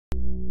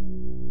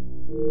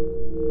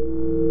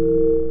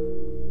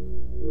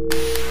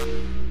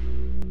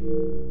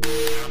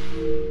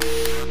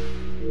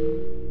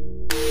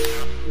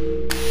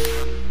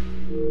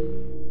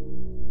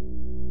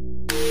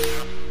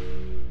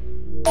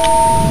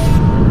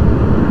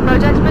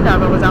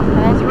Was our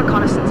fourth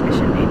reconnaissance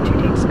mission into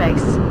deep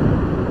space.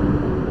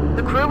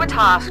 The crew were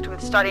tasked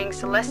with studying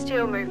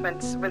celestial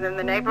movements within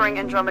the neighboring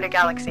Andromeda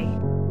galaxy.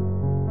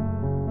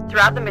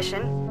 Throughout the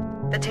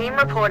mission, the team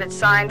reported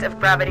signs of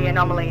gravity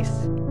anomalies.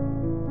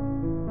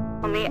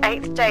 On the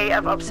 8th day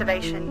of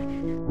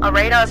observation, our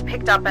radars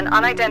picked up an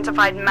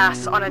unidentified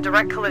mass on a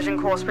direct collision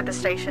course with the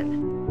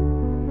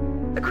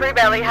station. The crew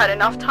barely had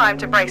enough time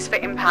to brace for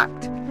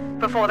impact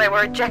before they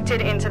were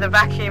ejected into the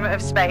vacuum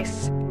of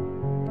space.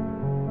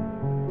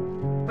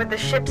 With the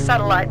ship's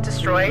satellite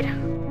destroyed,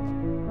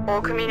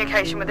 all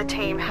communication with the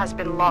team has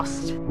been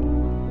lost.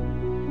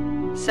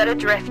 Set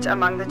adrift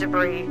among the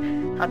debris,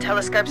 our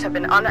telescopes have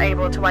been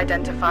unable to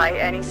identify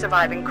any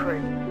surviving crew.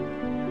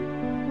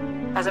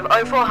 As of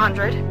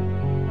 0400,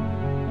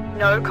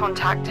 no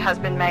contact has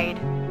been made.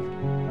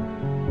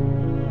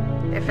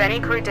 If any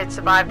crew did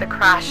survive the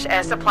crash,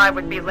 air supply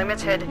would be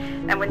limited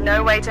and with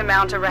no way to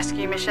mount a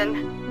rescue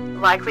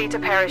mission, likely to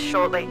perish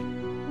shortly.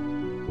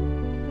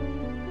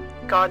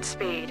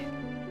 Godspeed,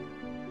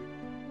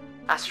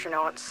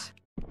 astronauts.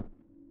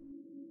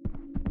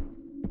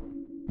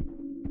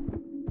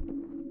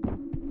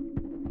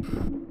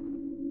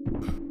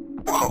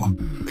 Whoa,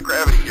 the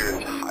gravity here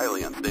is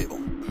highly unstable.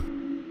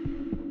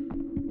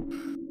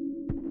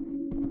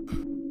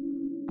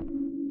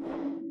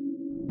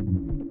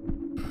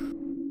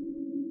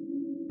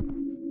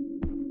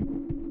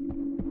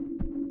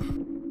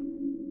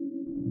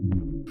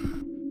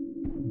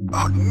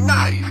 Oh,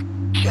 nice!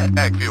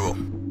 Jetpack fuel.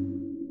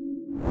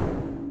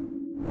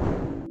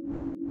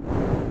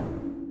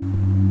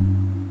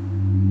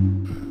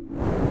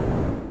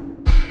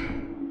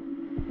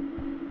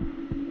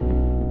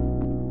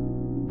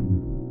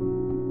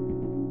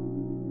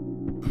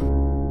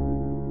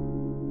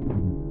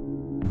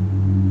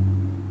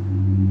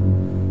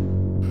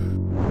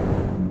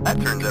 That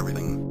turns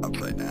everything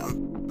upside down.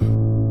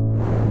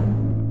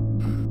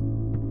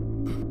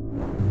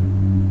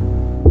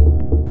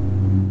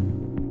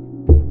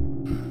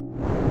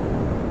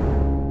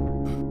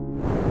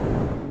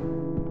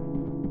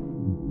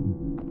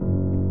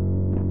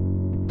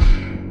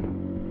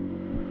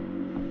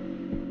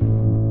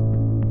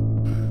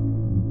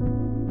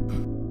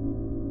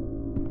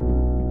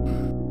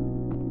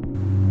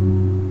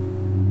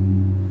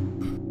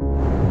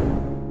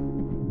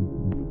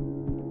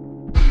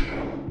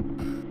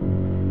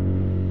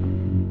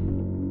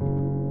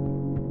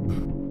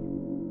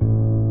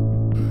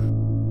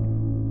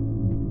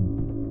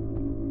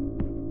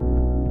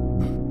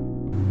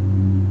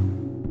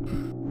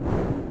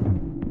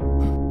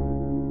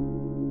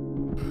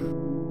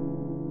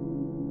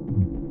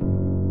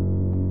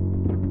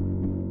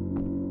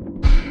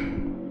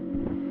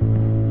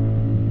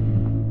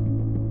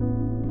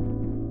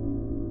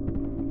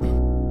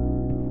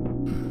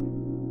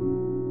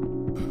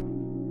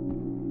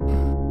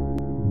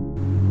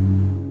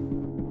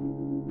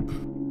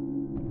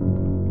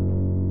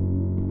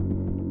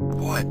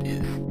 What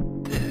is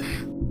this?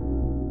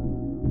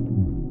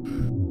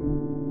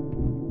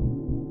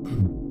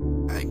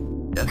 I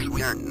guess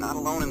we are not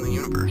alone in the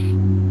universe.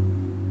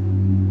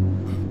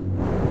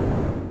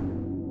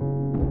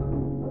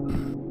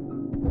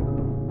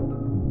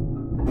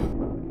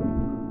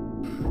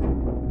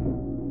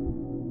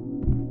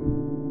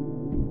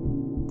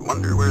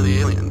 Wonder where the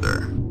aliens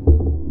are.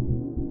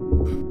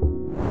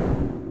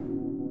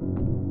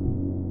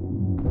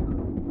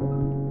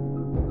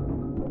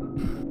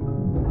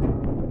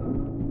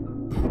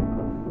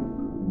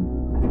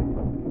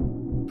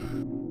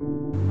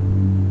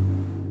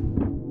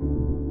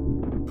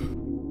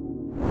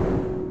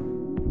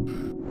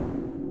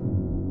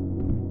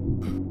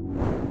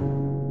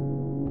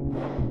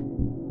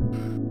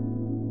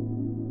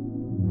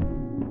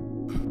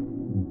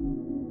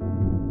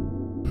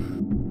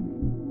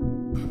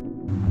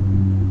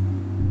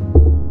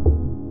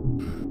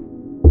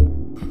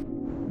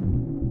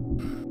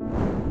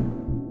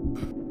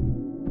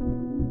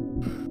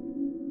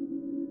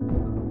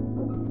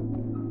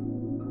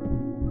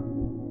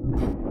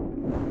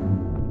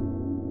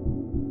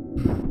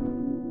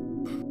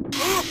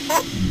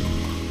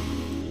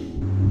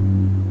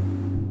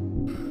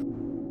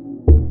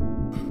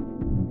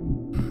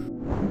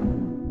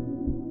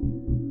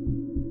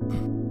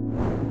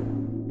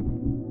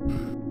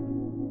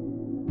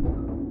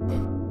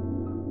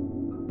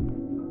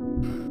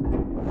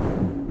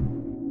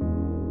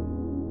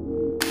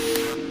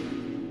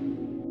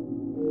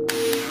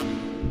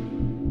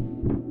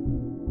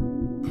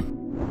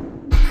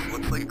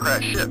 Looks like a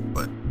crashed ship,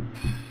 but